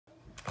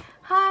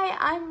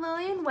I'm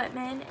Lillian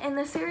Whitman, and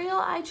the cereal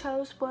I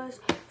chose was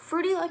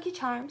Fruity Lucky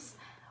Charms.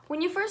 When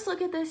you first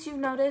look at this, you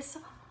notice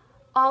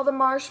all the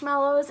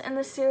marshmallows and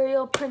the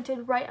cereal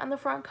printed right on the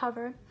front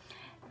cover.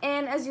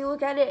 And as you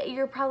look at it,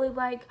 you're probably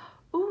like,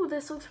 ooh,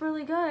 this looks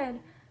really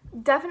good.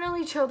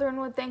 Definitely children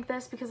would think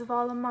this because of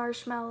all the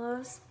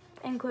marshmallows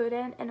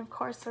included, and of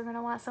course they're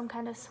gonna want some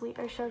kind of sweet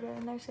or sugar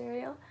in their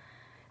cereal.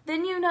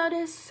 Then you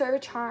notice Sir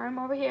Charm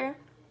over here,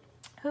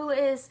 who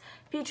is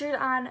featured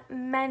on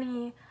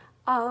many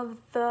of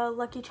the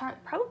Lucky Charms,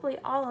 probably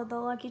all of the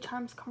Lucky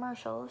Charms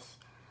commercials.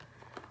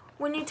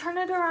 When you turn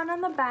it around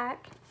on the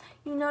back,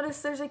 you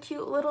notice there's a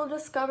cute little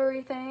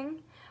discovery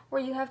thing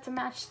where you have to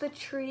match the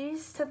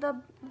trees to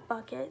the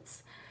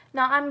buckets.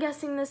 Now I'm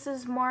guessing this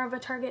is more of a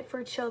target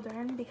for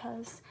children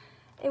because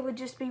it would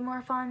just be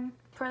more fun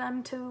for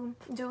them to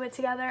do it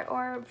together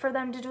or for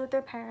them to do it with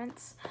their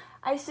parents.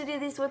 I used to do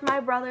these with my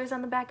brothers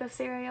on the back of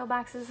cereal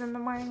boxes in the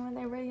morning when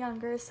they were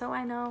younger, so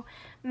I know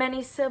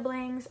many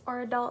siblings or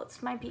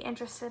adults might be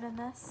interested in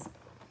this.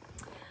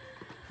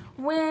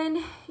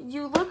 When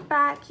you look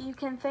back, you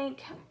can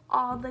think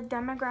all the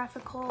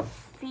demographical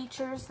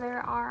features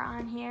there are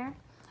on here.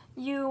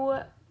 You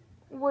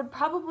would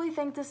probably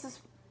think this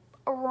is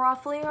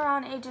roughly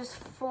around ages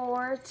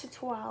 4 to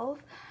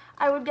 12.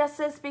 I would guess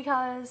this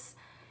because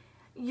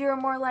you're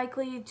more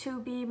likely to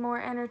be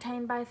more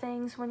entertained by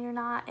things when you're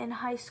not in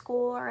high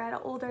school or at an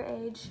older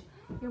age.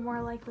 You're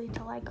more likely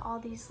to like all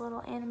these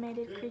little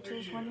animated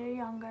creatures when you're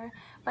younger,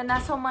 but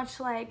not so much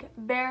like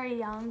very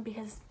young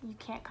because you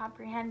can't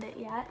comprehend it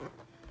yet.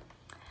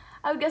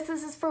 I would guess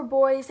this is for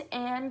boys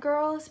and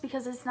girls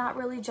because it's not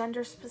really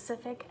gender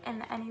specific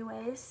in any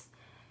ways.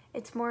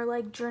 It's more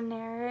like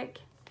generic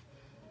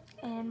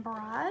and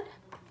broad.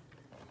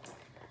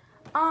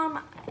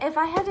 If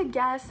I had to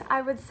guess,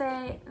 I would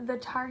say the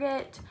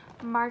target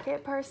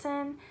market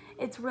person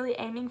it's really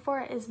aiming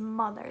for is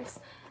mothers.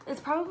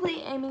 It's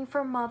probably aiming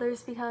for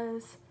mothers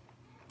because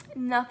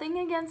nothing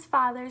against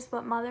fathers,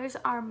 but mothers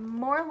are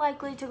more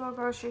likely to go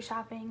grocery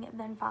shopping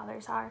than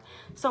fathers are.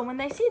 So when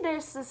they see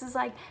this is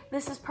like,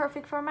 this is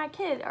perfect for my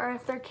kid, or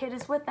if their kid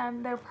is with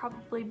them, they're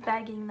probably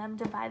begging them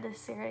to buy this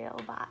cereal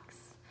box.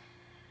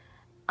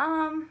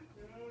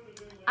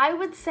 I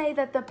would say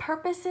that the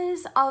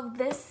purposes of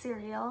this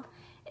cereal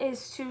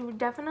is to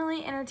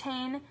definitely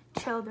entertain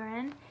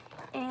children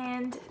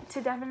and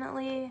to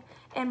definitely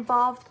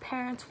involve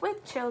parents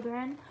with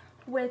children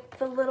with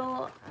the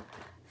little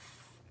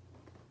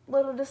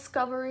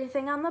discovery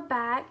thing on the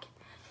back.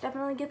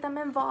 Definitely get them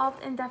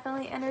involved and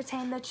definitely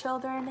entertain the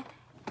children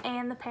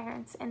and the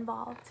parents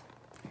involved.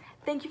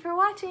 Thank you for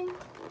watching.